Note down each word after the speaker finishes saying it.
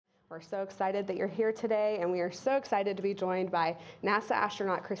We're so excited that you're here today, and we are so excited to be joined by NASA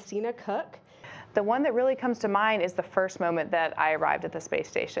astronaut Christina Koch. The one that really comes to mind is the first moment that I arrived at the space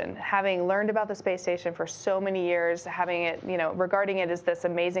station. Having learned about the space station for so many years, having it, regarding it as this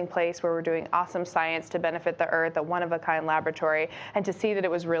amazing place where we're doing awesome science to benefit the Earth, a one-of-a-kind laboratory, and to see that it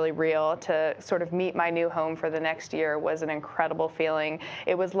was really real, to sort of meet my new home for the next year was an incredible feeling.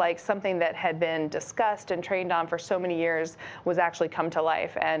 It was like something that had been discussed and trained on for so many years was actually come to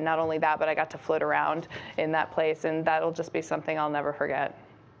life. And not only that, but I got to float around in that place, and that'll just be something I'll never forget.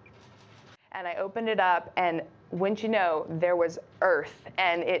 And I opened it up, and wouldn't you know, there was Earth,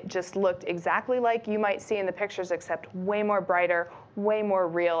 and it just looked exactly like you might see in the pictures, except way more brighter, way more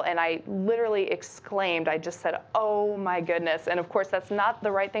real. And I literally exclaimed, I just said, oh my goodness. And of course, that's not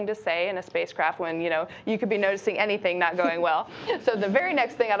the right thing to say in a spacecraft when, you could be noticing anything not going well. So the very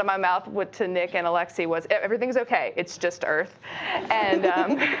next thing out of my mouth to Nick and Alexi was, everything's okay, it's just Earth. And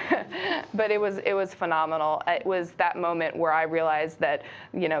but it was phenomenal. It was that moment where I realized that,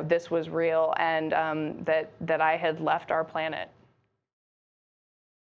 this was real, and that I had left our planet.